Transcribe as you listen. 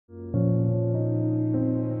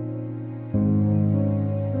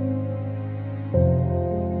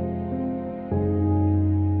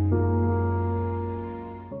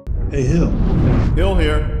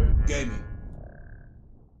gaming.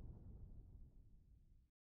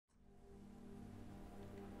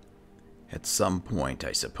 At some point,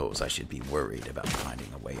 I suppose I should be worried about finding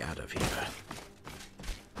a way out of here.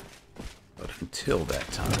 But until that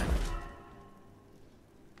time...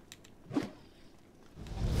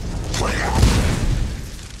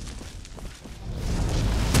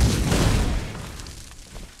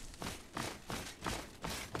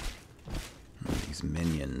 These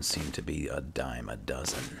minions seem to be a dime a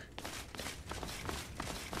dozen.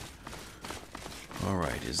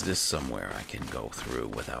 Alright, is this somewhere I can go through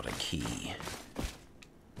without a key?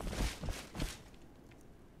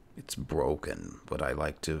 It's broken. Would I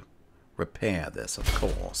like to repair this? Of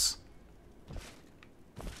course.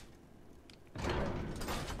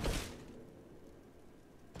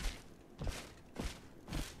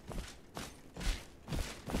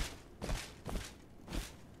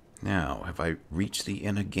 Now, have I reached the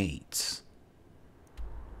inner gates?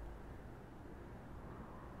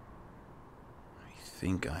 I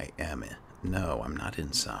think I am. No, I'm not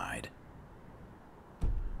inside.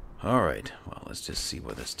 Alright, well, let's just see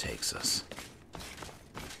where this takes us.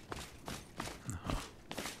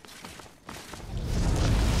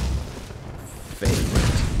 Favorite.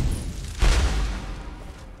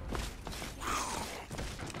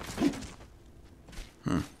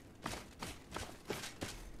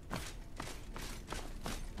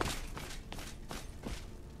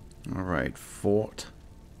 Alright, Fort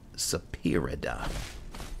Pt.14.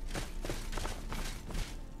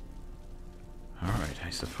 Alright, I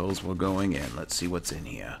suppose we're going in. Let's see what's in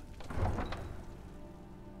here.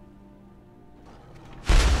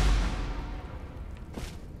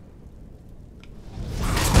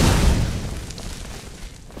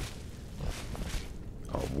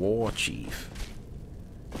 A war chief.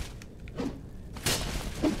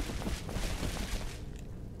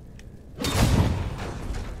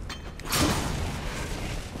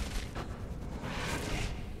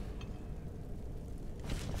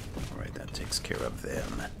 Takes care of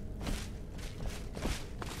them.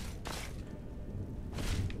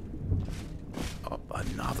 Up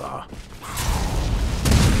another.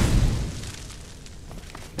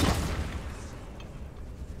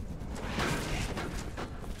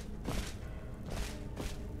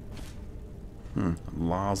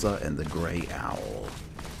 Laza and the Grey Owl.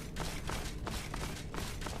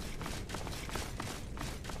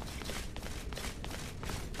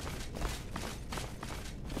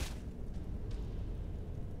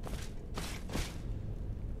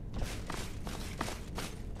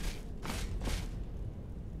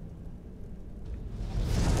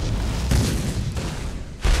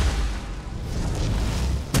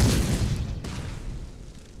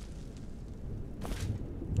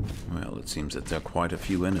 It seems that there are quite a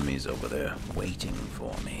few enemies over there waiting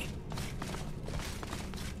for me.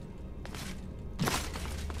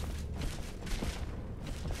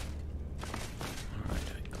 All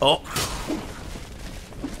right. Oh!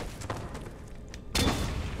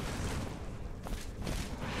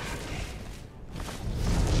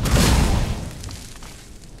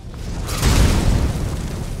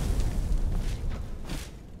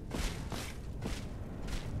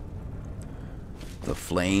 The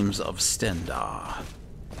flames of Stendarr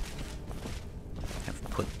have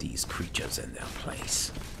put these creatures in their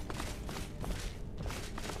place.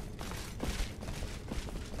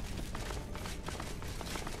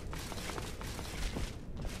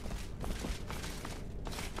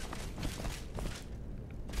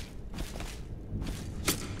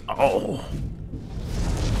 Oh!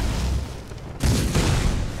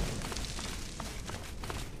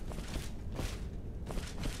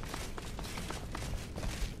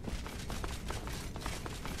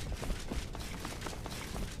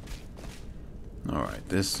 Alright,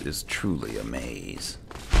 this is truly a maze.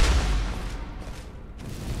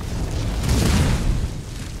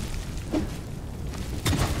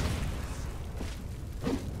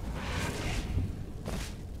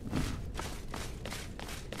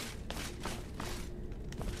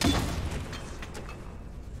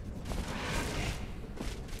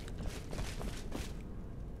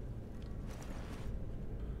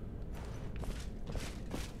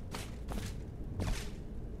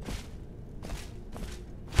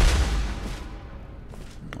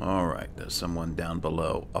 Alright, there's someone down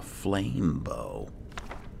below. A flame bow.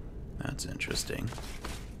 That's interesting.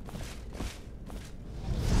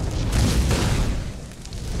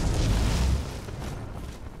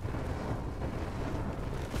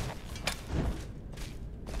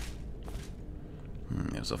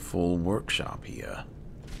 There's a full workshop here.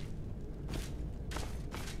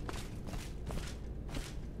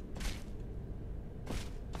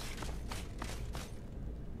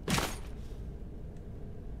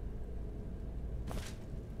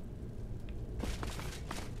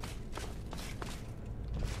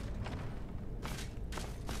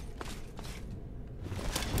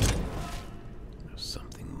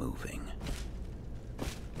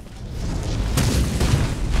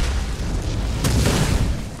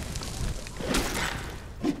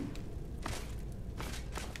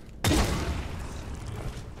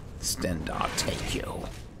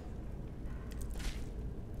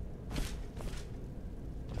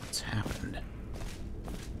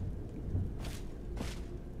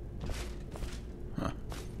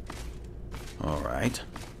 right.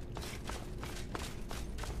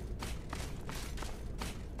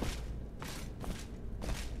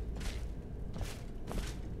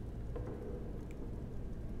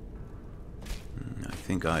 I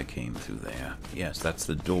think I came through there. Yes, that's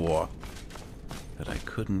the door that I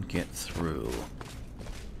couldn't get through.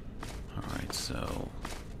 Alright, so...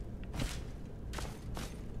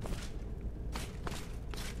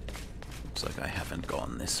 looks like I haven't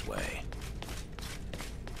gone this way.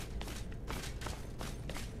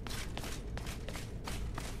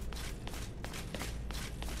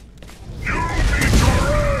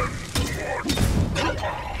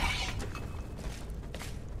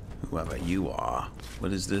 Whoever you are.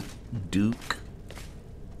 What is this? Duke?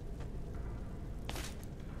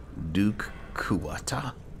 Duke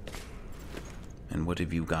Kuata? And what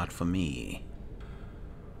have you got for me?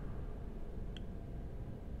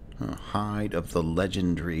 Hide of the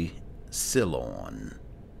legendary Silorn.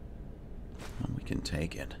 Well, we can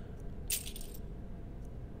take it.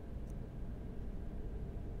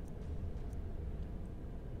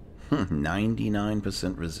 Hmm,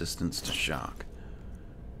 99% resistance to shock.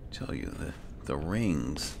 Tell you, the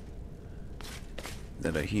rings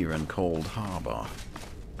that are here in Cold Harbor.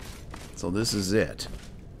 So this is it.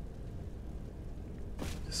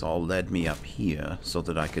 This all led me up here so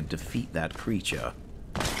that I could defeat that creature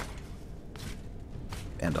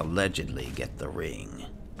and allegedly get the ring.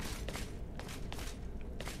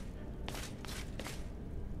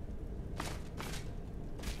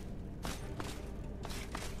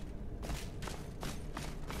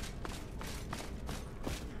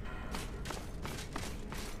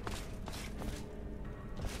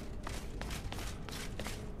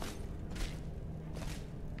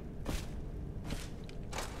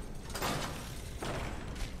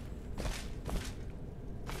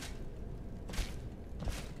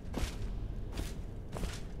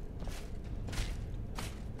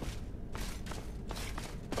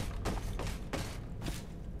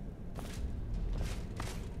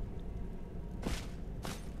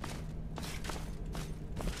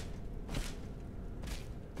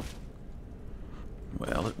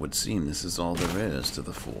 Well, it would seem this is all there is to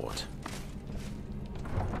the fort.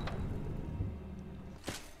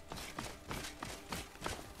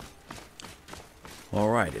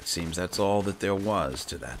 Alright, it seems that's all that there was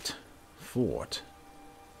to that fort.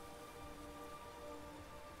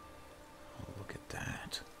 Oh, look at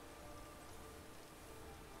that.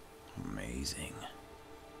 Amazing.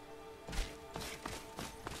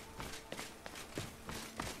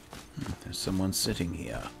 There's someone sitting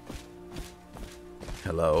here.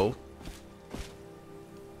 Hello?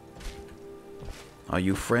 Are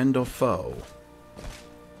you friend or foe?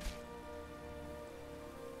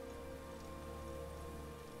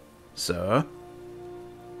 Sir?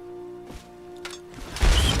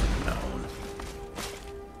 Should've known.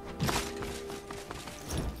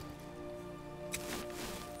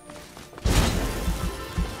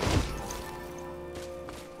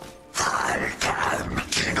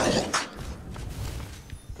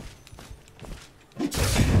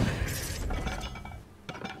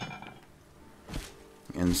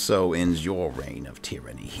 And so ends your reign of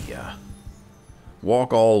tyranny here.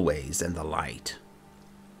 Walk always in the light,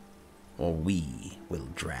 or we will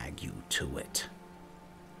drag you to it.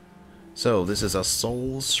 So this is a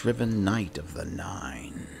soul-shriven knight of the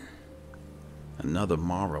Nine. Another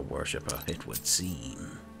Mara worshipper, it would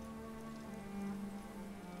seem.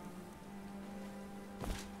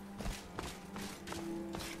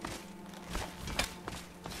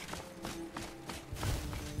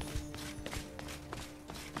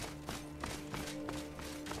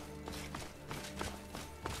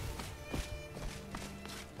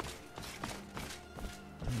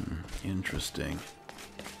 Interesting.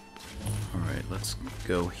 Alright, let's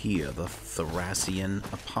go here. The Thracian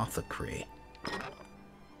Apothecary.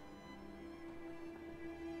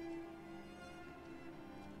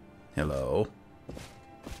 Hello?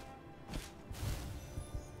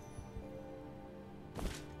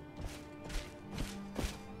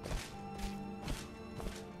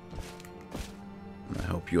 I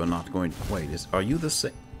hope you're not going to... Wait, are you the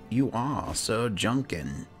same? You are, Sir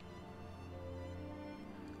Junkin.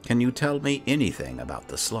 Can you tell me anything about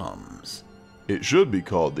the slums? It should be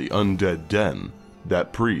called the Undead Den.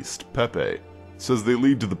 That priest, Pepe, says they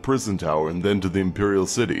lead to the prison tower and then to the Imperial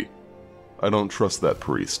City. I don't trust that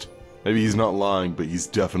priest. Maybe he's not lying, but he's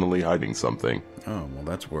definitely hiding something. Oh, well,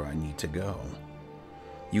 that's where I need to go.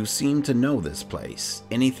 You seem to know this place.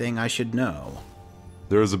 Anything I should know?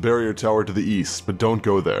 There is a barrier tower to the east, but don't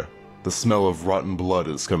go there. The smell of rotten blood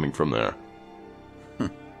is coming from there.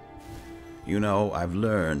 You know, I've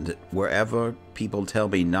learned that wherever people tell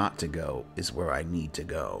me not to go is where I need to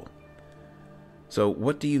go. So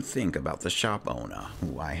what do you think about the shop owner,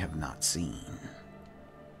 who I have not seen?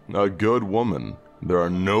 A good woman. There are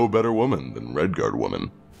no better women than Redguard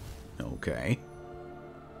women. Okay.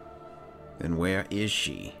 Then where is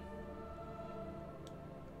she?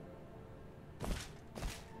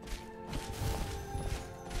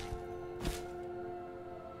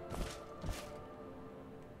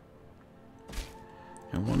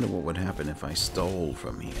 I wonder what would happen if I stole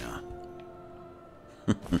from here.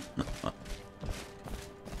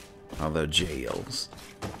 Other jails.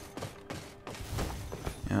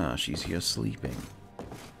 Yeah, she's here sleeping.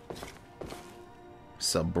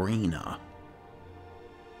 Sabrina.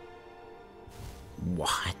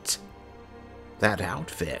 What? That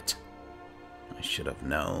outfit? I should have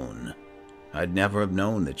known. I'd never have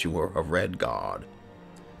known that you were a Redguard.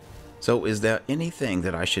 So is there anything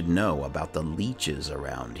that I should know about the leeches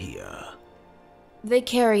around here? They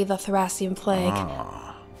carry the Thracian plague.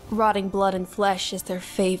 Ah. Rotting blood and flesh is their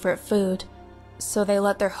favorite food, so they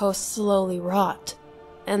let their host slowly rot,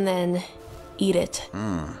 and then eat it.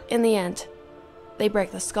 In the end, they break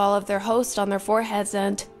the skull of their host on their foreheads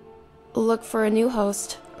and look for a new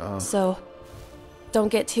host. So, don't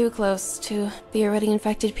get too close to the already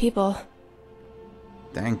infected people.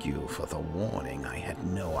 Thank you for the warning. I had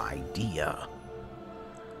no idea.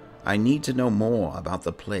 I need to know more about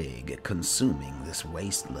the plague consuming this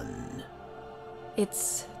wasteland.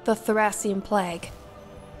 It's the Thracian plague.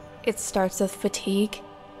 It starts with fatigue,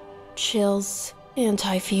 chills, and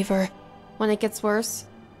high fever. When it gets worse,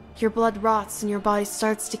 your blood rots and your body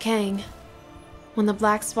starts decaying. When the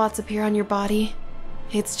black spots appear on your body,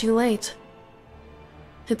 it's too late.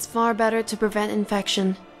 It's far better to prevent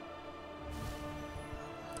infection.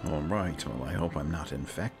 Alright, well, I hope I'm not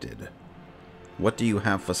infected. What do you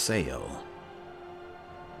have for sale?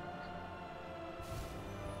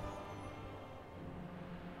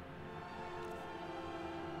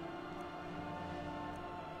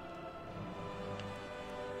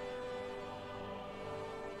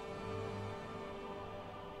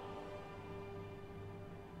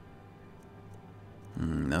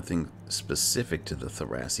 Nothing specific to the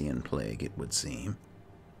Thracian plague, it would seem.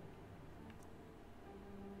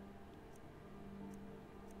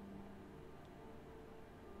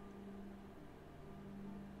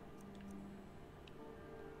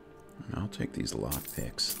 I'll take these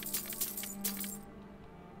lockpicks.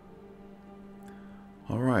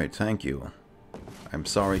 Alright, thank you. I'm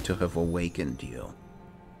sorry to have awakened you.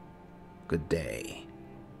 Good day.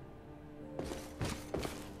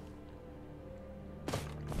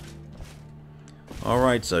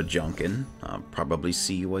 Alright, Sir Junkin. I'll probably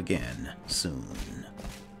see you again soon.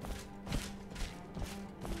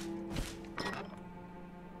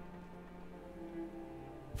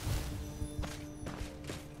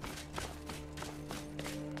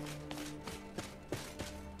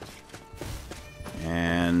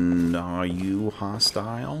 And are you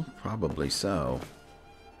hostile? Probably so.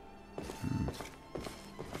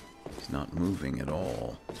 He's not moving at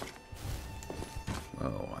all.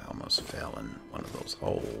 Oh, I almost fell in one of those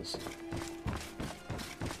holes.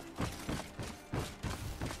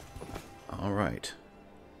 All right.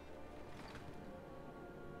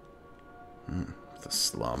 The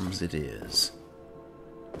slums it is.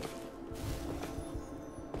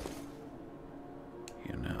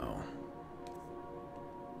 You know.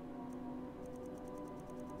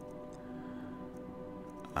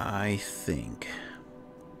 I think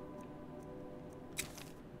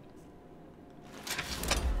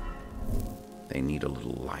they need a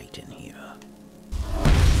little light in here.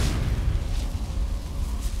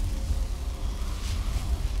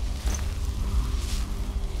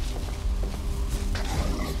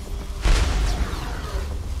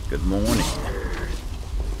 Good morning.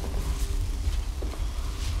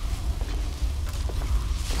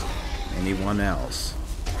 Anyone else?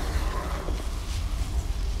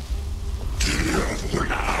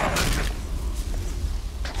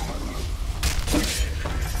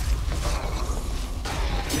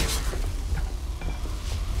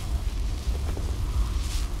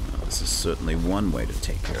 This is certainly one way to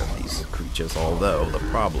take care of these creatures, although the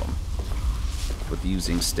problem with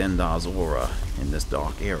using Stendarr's aura in this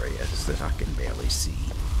dark area is that I can barely see.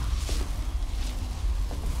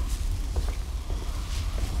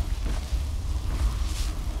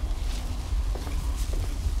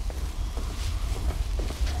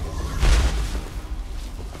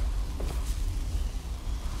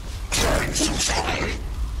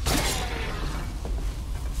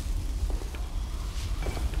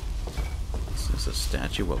 This is a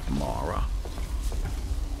statue of Mara.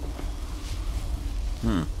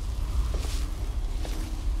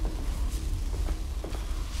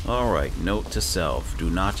 Alright, note to self. Do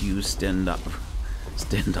not use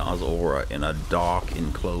Stendarr's aura in a dark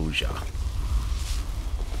enclosure.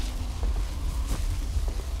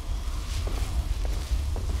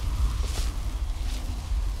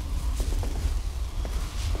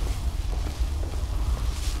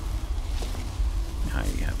 I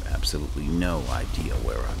have absolutely no idea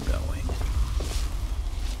where I'm going.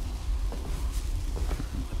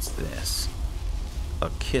 What's this? A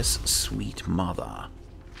kiss, sweet mother.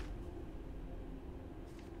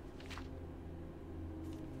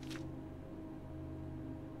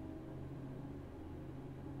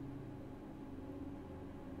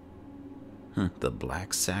 The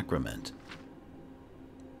Black Sacrament.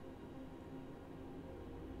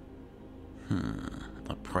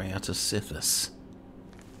 A prayer to Sithis.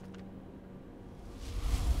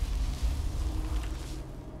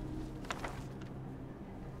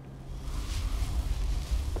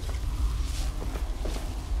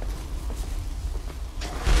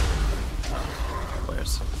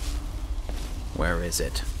 Where is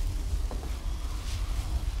it?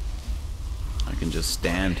 I can just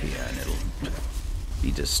stand here and it'll be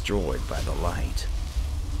destroyed by the light.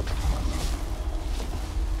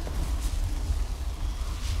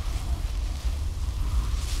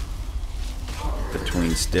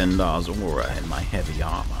 Between Stendarr's aura and my heavy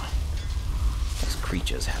armor, these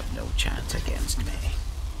creatures have no chance against me.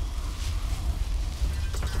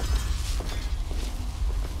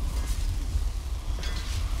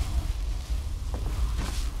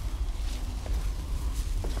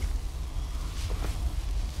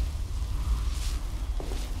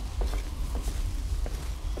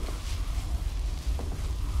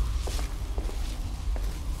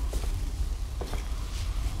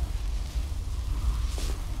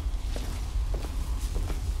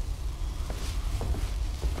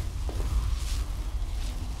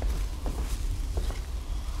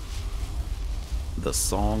 The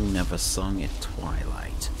song never sung at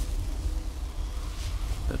twilight.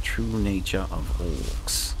 The true nature of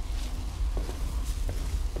orcs.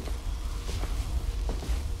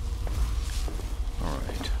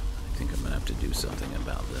 Alright, I think I'm gonna have to do something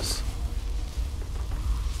about this.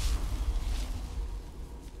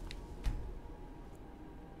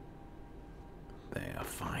 There,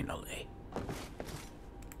 finally.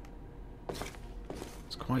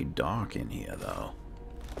 It's quite dark in here, though.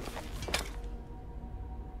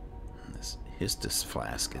 This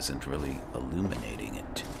flask isn't really illuminating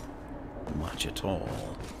it much at all.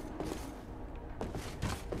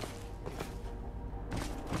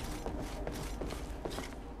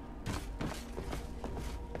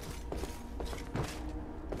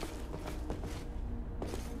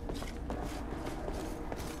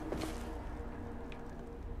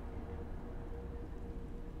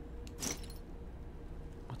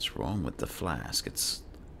 What's wrong with the flask? It's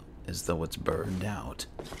as though it's burned out.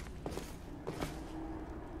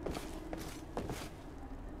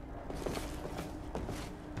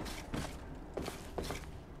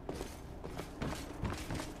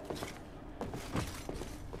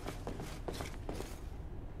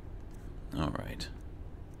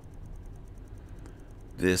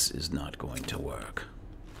 This is not going to work.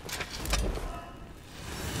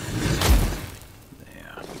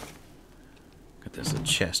 There. But there's a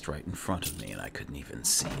chest right in front of me and I couldn't even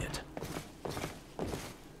see it.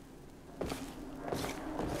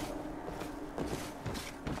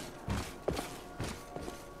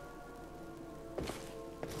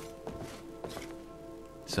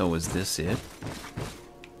 So is this it?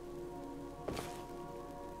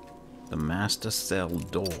 The master cell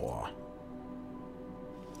door.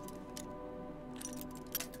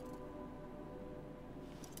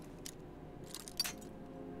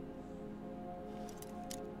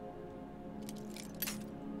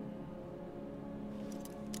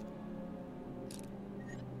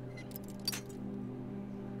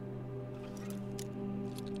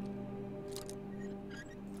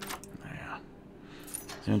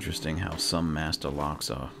 It's interesting how some master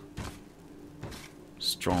locks are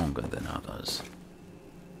stronger than others.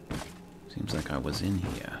 Seems like I was in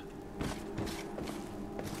here.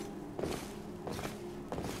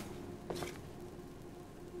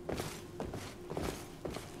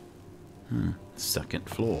 Second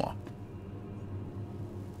floor.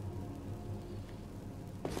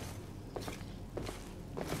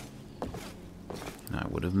 And I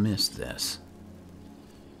would have missed this.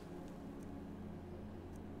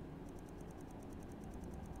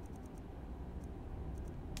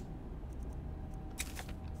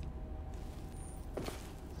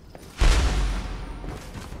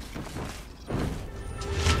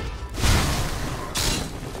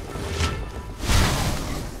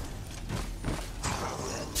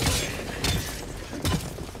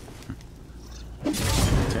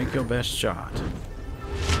 your best shot.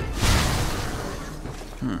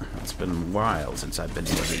 It's been a while since I've been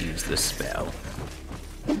able to use this spell.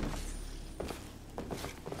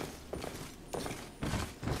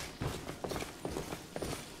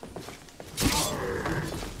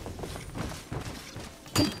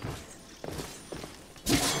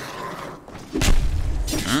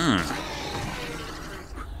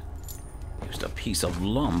 Just a piece of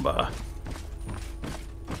lumber.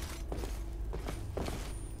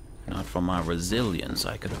 Not for my resilience,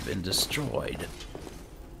 I could have been destroyed.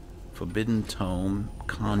 Forbidden Tome,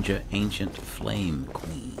 conjure ancient flame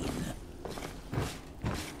queen.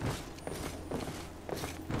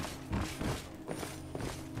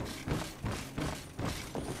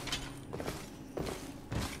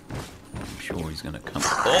 I'm sure he's gonna come.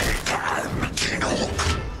 Oh!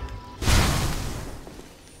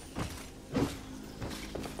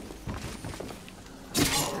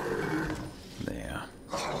 There.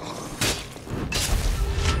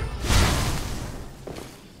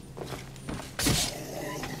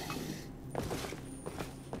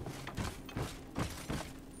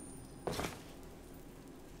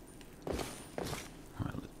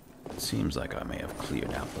 Seems like I may have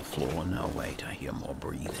cleared out the floor. No, wait, I hear more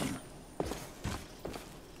breathing.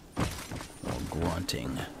 More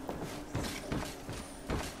grunting.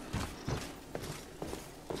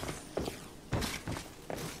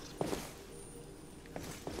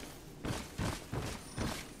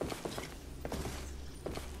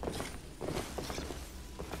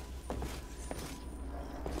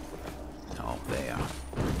 Oh, there.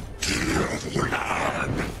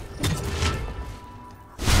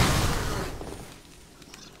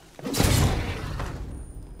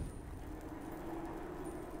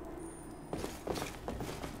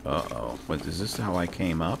 Uh-oh. What, is this how I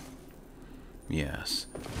came up? Yes.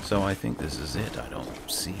 So I think this is it. I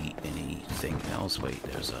don't see anything else. Wait,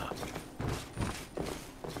 there's a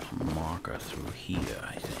marker through here,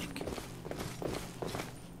 I think.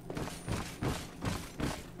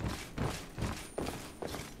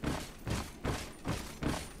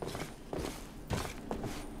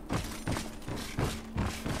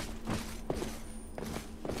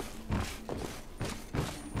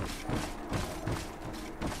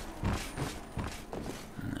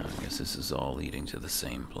 This is all leading to the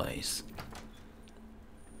same place.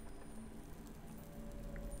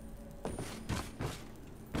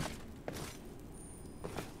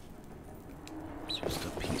 It's just a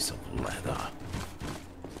piece of leather.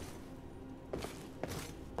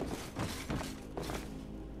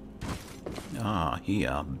 Ah,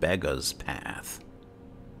 here, Beggar's Path.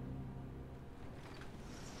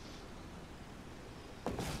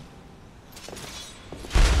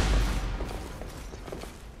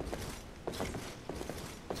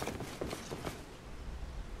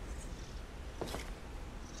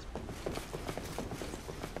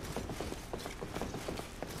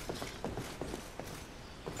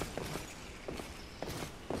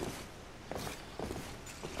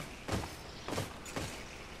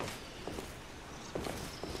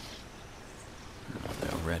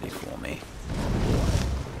 Ready for me.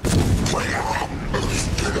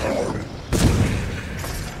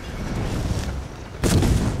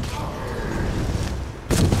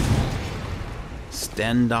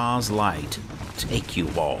 Stendarr's light, take you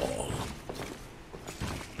all.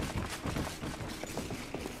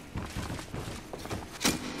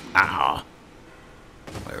 Ah,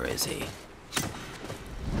 where is he?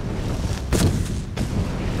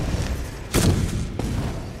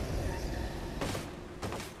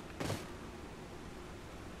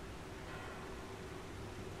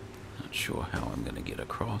 Sure how I'm gonna get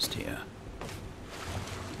across here.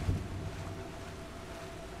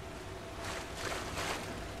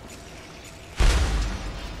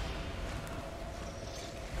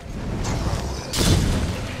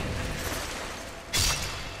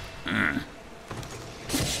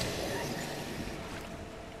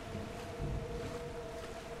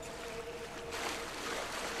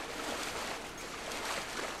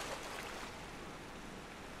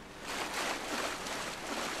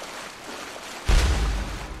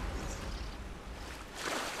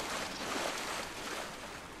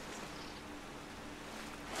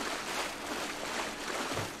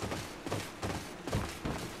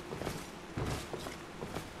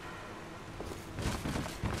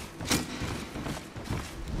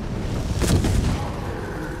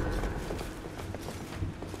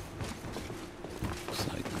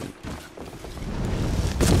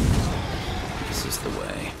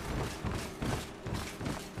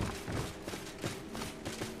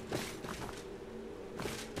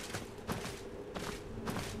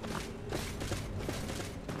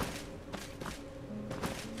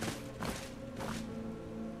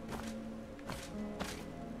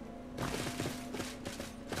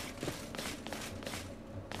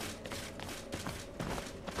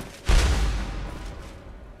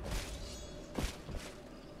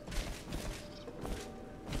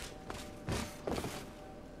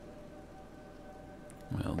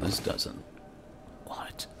 Well, this doesn't...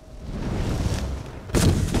 What?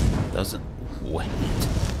 Doesn't... Wait.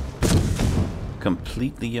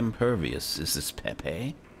 Completely impervious. Is this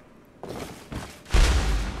Pepe?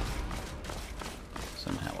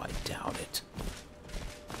 Somehow I doubt it.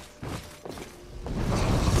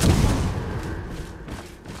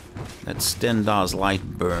 Let Stendarr's light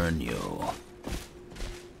burn you.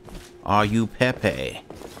 Are you Pepe?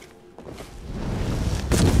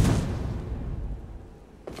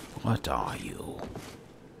 What are you?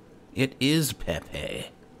 It is Pepe.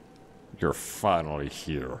 You're finally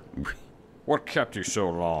here. What kept you so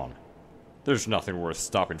long? There's nothing worth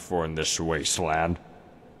stopping for in this wasteland.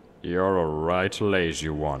 You're a right lazy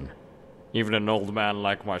one. Even an old man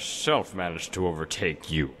like myself managed to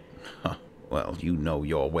overtake you. Huh. Well, you know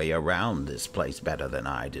your way around this place better than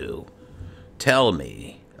I do. Tell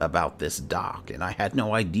me about this dock, and I had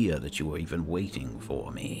no idea that you were even waiting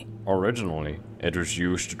for me. Originally, it was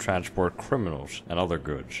used to transport criminals and other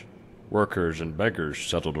goods. Workers and beggars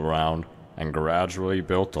settled around and gradually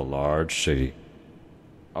built a large city.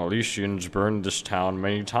 Elysians burned this town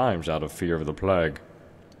many times out of fear of the plague,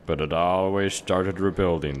 but it always started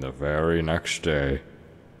rebuilding the very next day.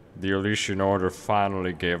 The Elysian Order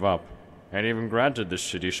finally gave up, and even granted the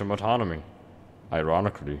city some autonomy.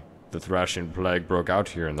 Ironically, the Thrashing Plague broke out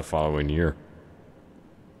here in the following year.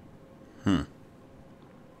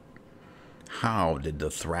 How did the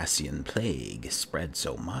Thracian Plague spread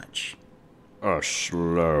so much? A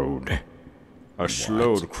Slode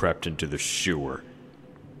crept into the sewer.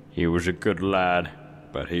 He was a good lad,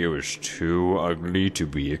 but he was too ugly to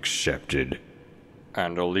be accepted.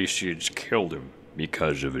 And Elysians killed him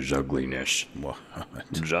because of his ugliness. What?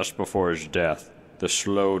 Just before his death, the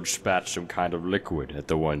Slode spat some kind of liquid at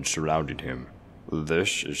the ones surrounding him.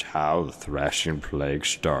 This is how the Thrashing Plague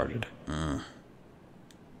started.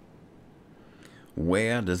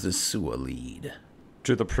 Where does the sewer lead?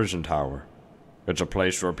 To the prison tower. It's a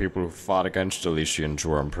place where people who fought against Elysians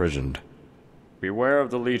were imprisoned. Beware of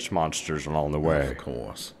the leech monsters along the way. Of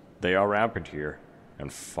course. They are rampant here,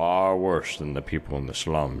 and far worse than the people in the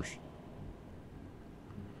slums.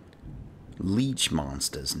 Leech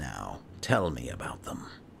monsters now. Tell me about them.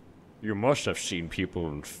 You must have seen people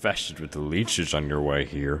infested with the leeches on your way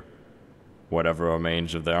here. Whatever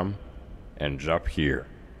remains of them ends up here.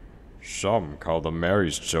 Some call them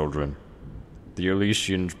Mary's children. The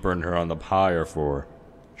Elysians burned her on the pyre for,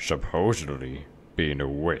 supposedly, being a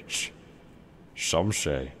witch. Some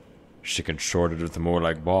say she consorted with the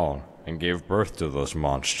Morlag Ball and gave birth to those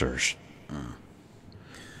monsters.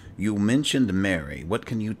 You mentioned Mary. What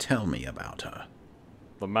can you tell me about her?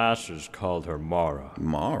 The masters called her Mara.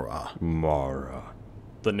 Mara? Mara.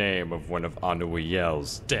 The name of one of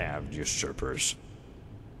Anuiel's damned usurpers.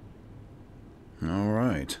 All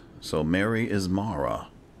right. So Mary is Mara.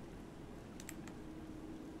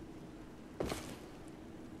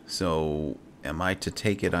 So, am I to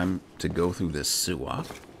take it I'm to go through this sewer?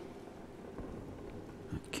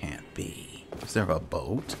 It can't be. Is there a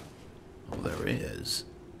boat? Oh, there is.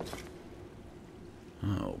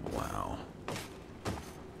 Oh, wow.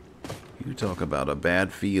 You talk about a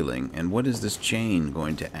bad feeling. And what is this chain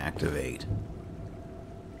going to activate?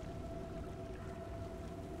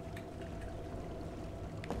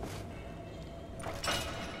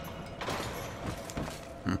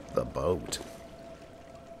 The boat.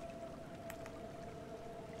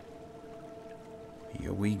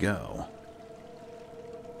 Here we go.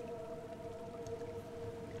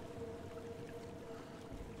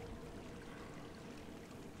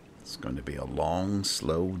 It's going to be a long,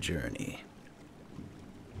 slow journey.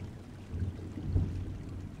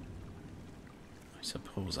 I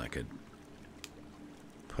suppose I could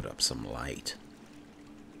put up some light.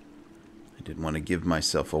 I didn't want to give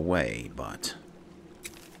myself away, but...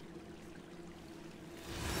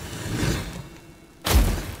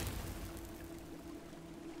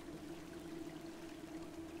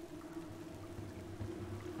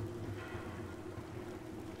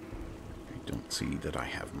 see that I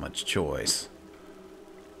have much choice.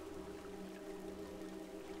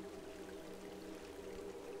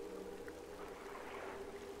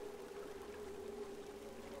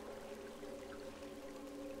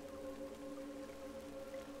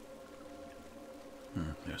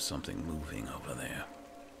 There's something moving over there.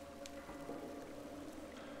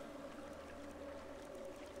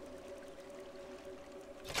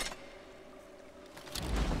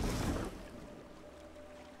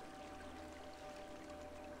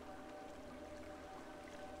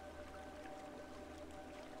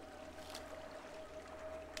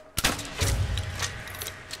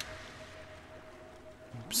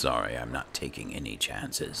 Sorry, I'm not taking any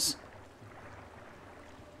chances.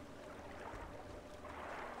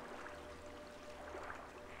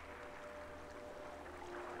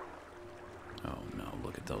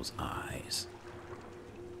 those eyes.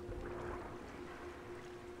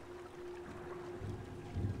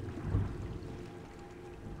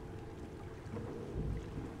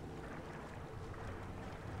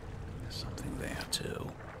 There's something there, too.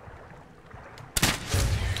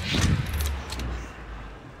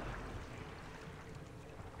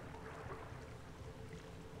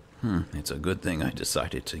 It's a good thing I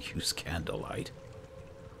decided to use candlelight.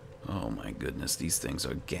 Oh my goodness, these things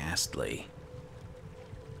are ghastly.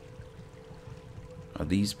 Are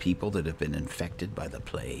these people that have been infected by the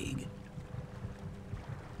plague?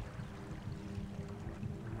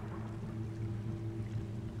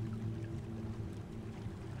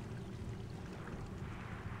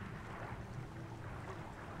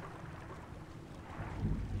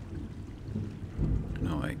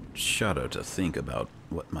 No, I shudder to think about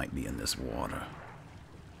what might be in this water.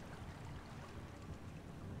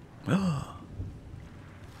 Oh.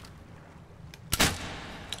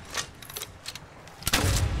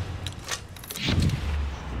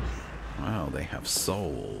 Wow, they have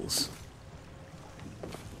souls.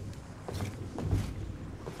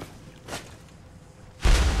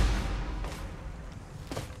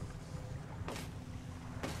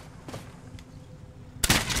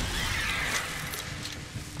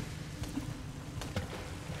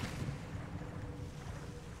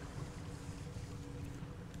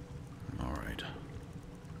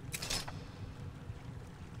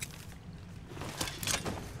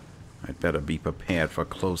 Better be prepared for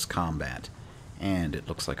close combat. And it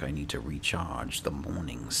looks like I need to recharge the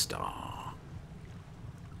Morning Star.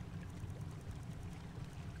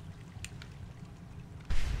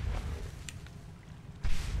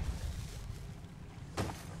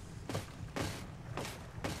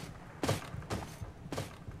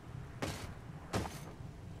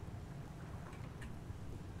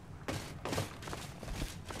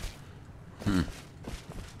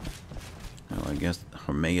 Well, I guess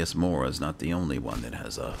Hermaeus Mora is not the only one that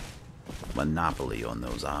has a monopoly on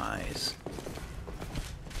those eyes.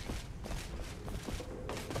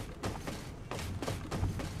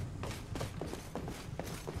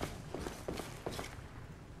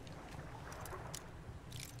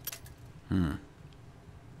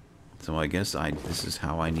 So I guess this is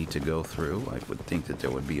how I need to go through. I would think that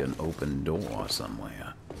there would be an open door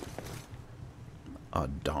somewhere. A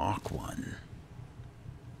dark one.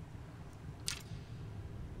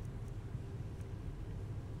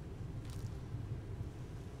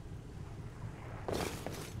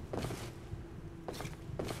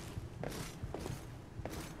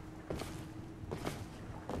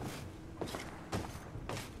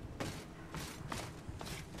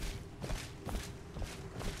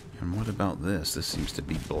 And what about this? This seems to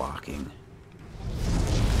be blocking.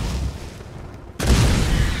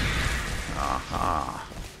 Aha.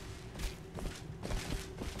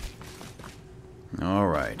 All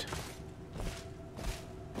right.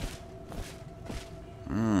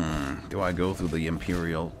 Do I go through the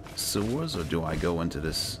Imperial sewers or do I go into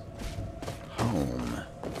this home?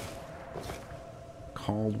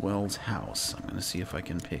 Caldwell's house. I'm going to see if I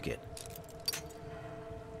can pick it.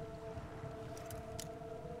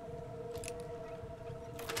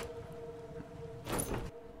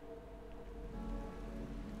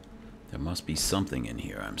 There must be something in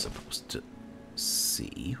here I'm supposed to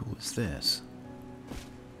see. Who is this?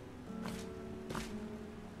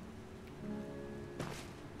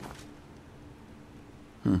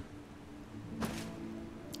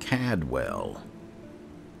 Cadwell.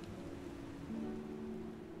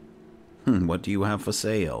 What do you have for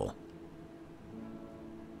sale?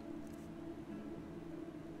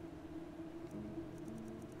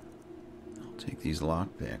 I'll take these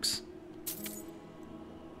lockpicks.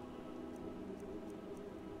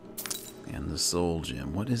 And the soul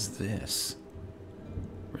gem. What is this?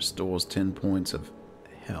 Restores 10 points of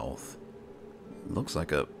health. Looks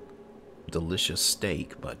like a delicious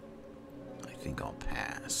steak, but I think I'll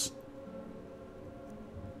pass.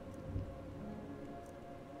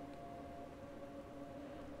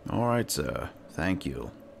 All right, sir. Thank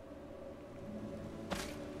you.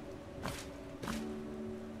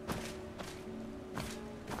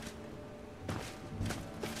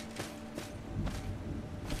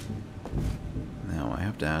 Now, I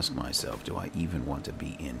have to ask myself, do I even want to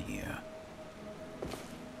be in here?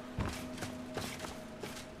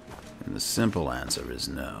 And the simple answer is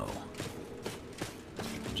no.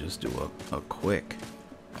 Just do a quick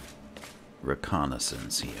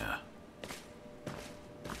reconnaissance here.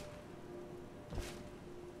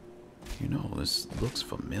 You know, this looks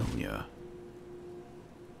familiar.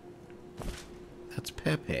 That's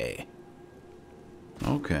Pepe.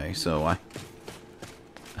 Okay, so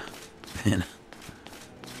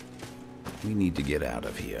We need to get out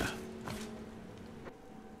of here.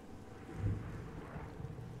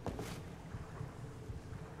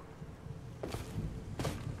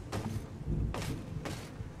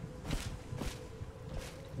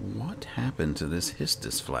 What happened to this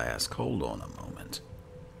Histus flask? Hold on a moment.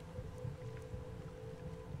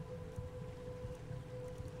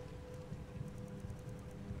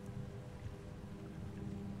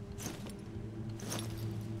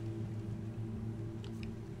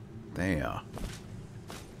 There.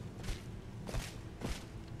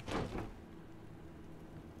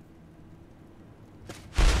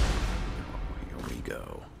 Here we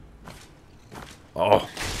go. Oh!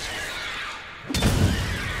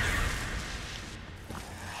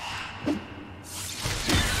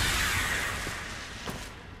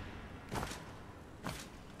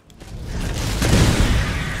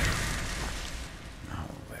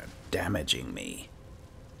 Damaging me.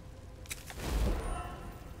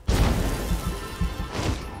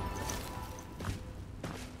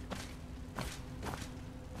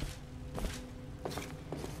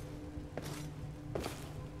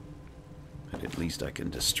 But at least I can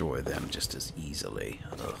destroy them just as easily.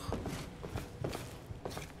 Ugh.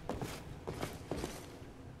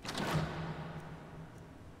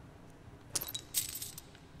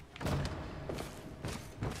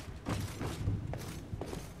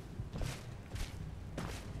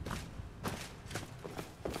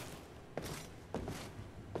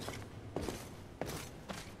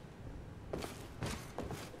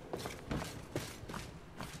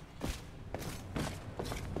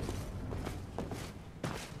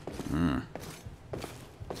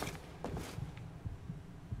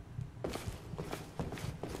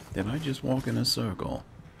 Did I just walk in a circle?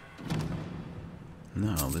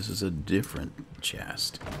 No, this is a different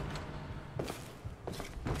chest.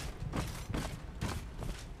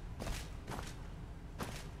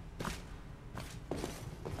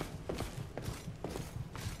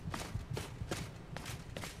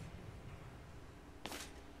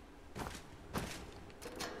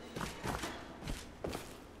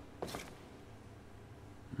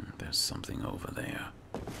 There's something over there.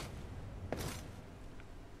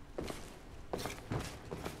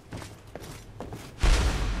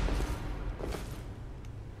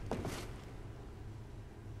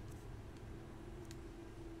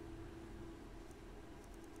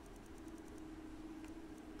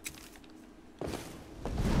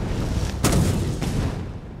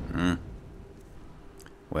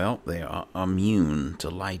 Well, they are immune to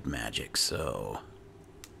light magic, so...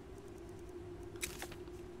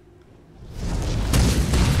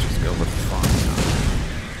 just go with fire.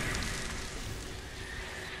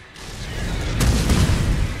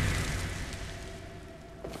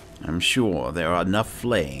 I'm sure there are enough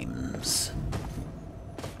flames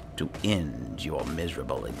to end your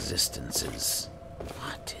miserable existences.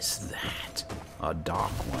 What is that? A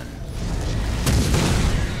dark one.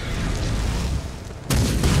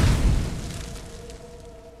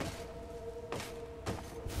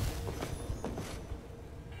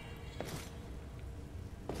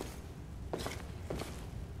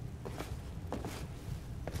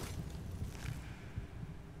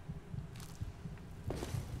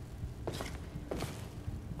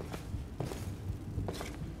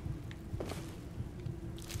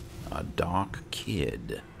 A dark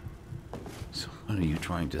kid. So what are you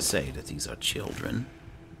trying to say? That these are children?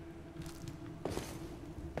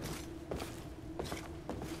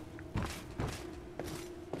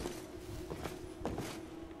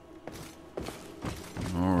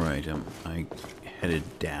 Alright, am I headed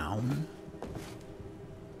down?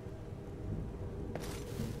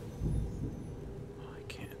 I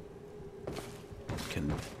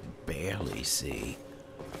can barely see.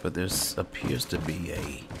 But there appears to be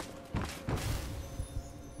a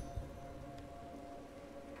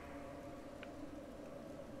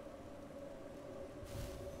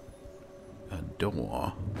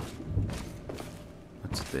door.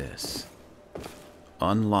 What's this?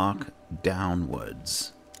 Unlock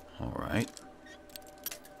downwards. All right.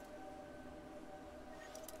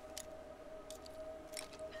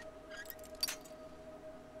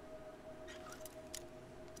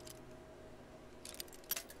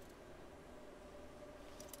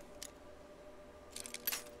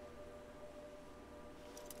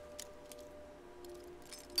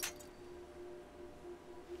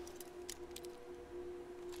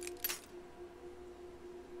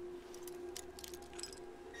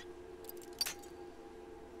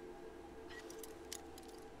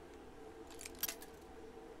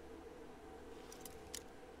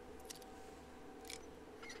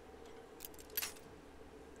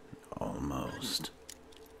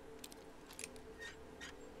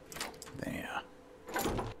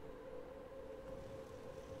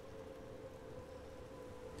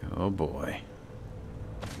 Oh boy.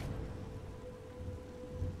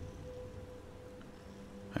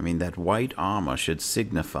 I mean, that white armor should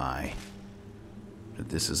signify that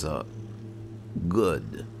this is a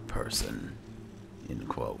good person, in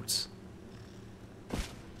quotes.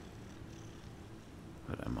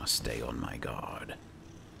 But I must stay on my guard.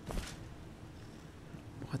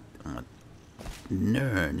 What on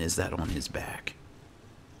Nern is that on his back?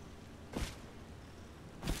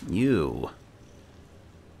 You.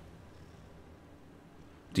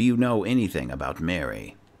 Do you know anything about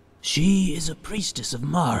Mary? She is a priestess of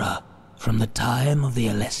Mara from the time of the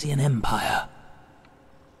Alessian Empire.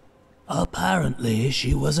 Apparently,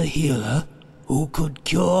 she was a healer who could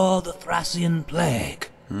cure the Thracian plague.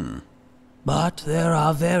 But there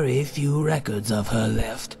are very few records of her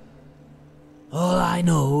left. All I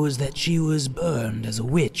know is that she was burned as a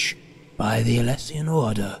witch by the Alessian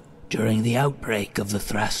Order during the outbreak of the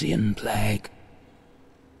Thracian plague.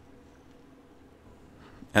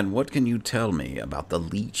 And what can you tell me about the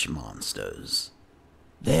leech monsters?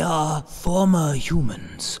 They are former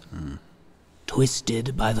humans,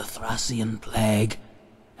 twisted by the Thracian plague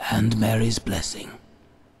and Mary's blessing.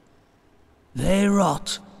 They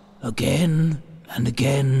rot again and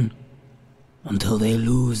again until they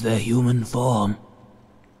lose their human form.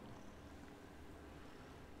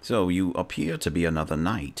 So you appear to be another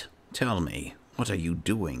knight. Tell me, what are you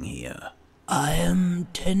doing here? I am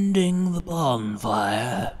tending the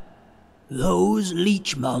bonfire. Those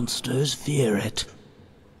leech monsters fear it.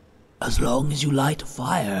 As long as you light a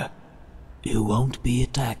fire, you won't be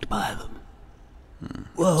attacked by them.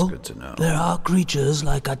 Well, that's good to know. There are creatures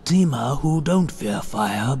like Atima who don't fear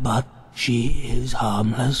fire, but she is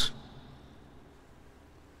harmless.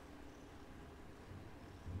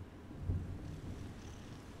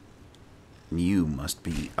 You must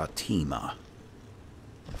be Atima.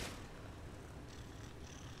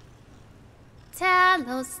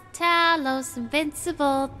 Talos, Talos,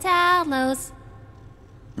 invincible Talos.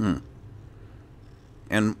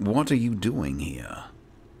 And what are you doing here?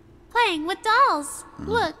 Playing with dolls.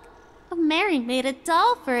 Look, Mary made a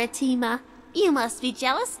doll for Atima. You must be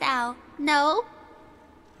jealous now, no?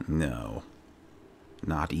 No.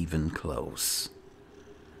 Not even close.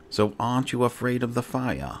 So aren't you afraid of the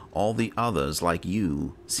fire? All the others, like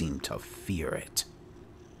you, seem to fear it.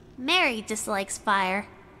 Mary dislikes fire,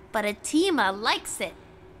 but Atima likes it.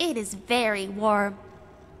 It is very warm.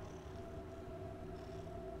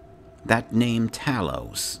 That name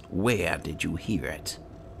Talos, where did you hear it?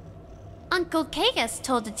 Uncle Chaos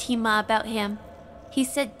told Atima about him. He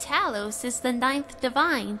said Talos is the 9th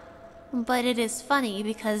divine. But it is funny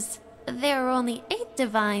because there are only 8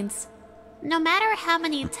 divines. No matter how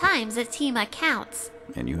many times Atima counts.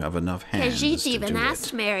 And you have enough hands Khajiit to even do asked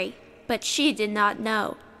it. Mary, but she did not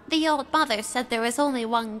know. The old mother said there was only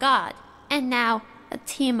one god, and now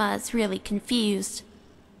Atima is really confused.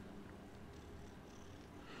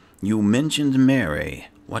 You mentioned Mary.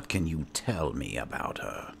 What can you tell me about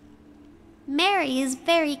her? Mary is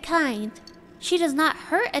very kind. She does not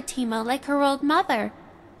hurt Atima like her old mother.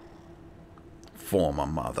 Former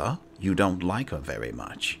mother? You don't like her very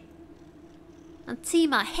much.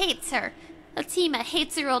 Atima hates her. Atima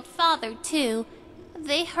hates her old father, too.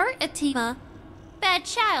 They hurt Atima. Bad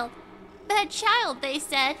child. Bad child, they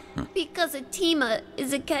said. Because Atima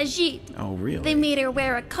is a Khajiit. Oh, really? They made her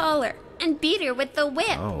wear a collar and beat her with the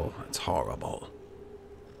whip. Oh, that's horrible.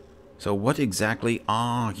 So what exactly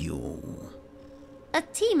are you?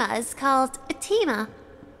 Atima is called Atima.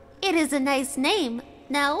 It is a nice name,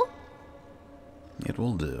 no? It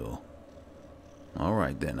will do. All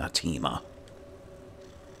right then, Atima.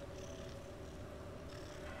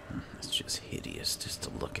 It's just hideous just to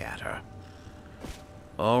look at her.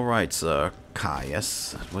 All right, sir.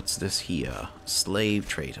 Caius. What's this here? Slave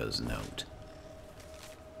trader's note.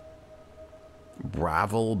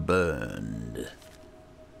 Gravel burned.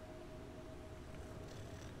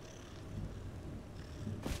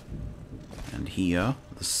 And here,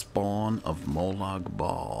 the spawn of Molag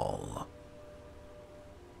Bal.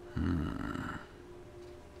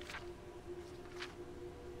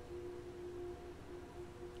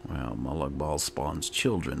 Well, Molag Bal spawns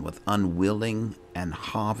children with unwilling and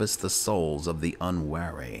harvests the souls of the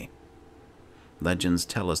unwary. Legends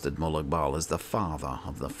tell us that Molag Bal is the father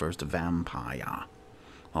of the first vampire,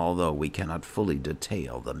 although we cannot fully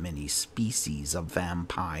detail the many species of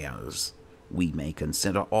vampires. We may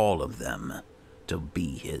consider all of them to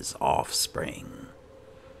be his offspring.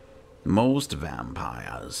 Most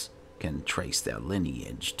vampires can trace their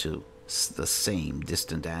lineage to the same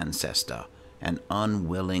distant ancestor, an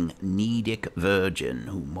unwilling Needic virgin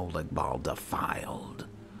whom Molag Bal defiled.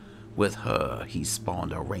 With her, he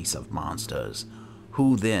spawned a race of monsters,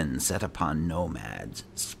 who then set upon nomads,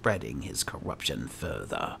 spreading his corruption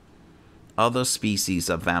further. Other species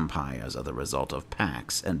of vampires are the result of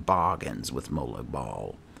pacts and bargains with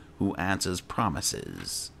Molag, who answers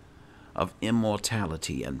promises of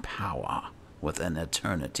immortality and power with an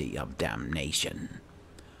eternity of damnation.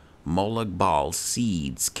 Molag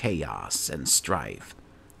seeds chaos and strife,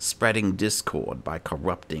 spreading discord by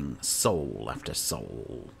corrupting soul after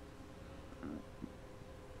soul.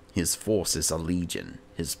 His forces are legion,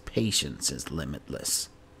 his patience is limitless.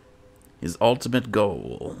 His ultimate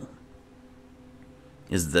goal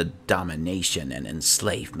is the domination and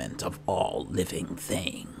enslavement of all living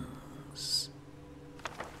things.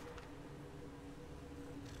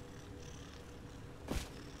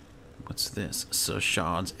 What's this? Sir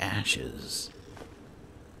Shard's ashes.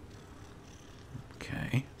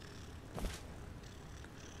 Okay.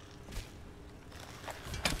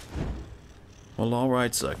 Well,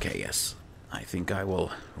 alright, Sir Caius. I think I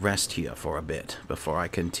will rest here for a bit before I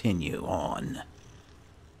continue on.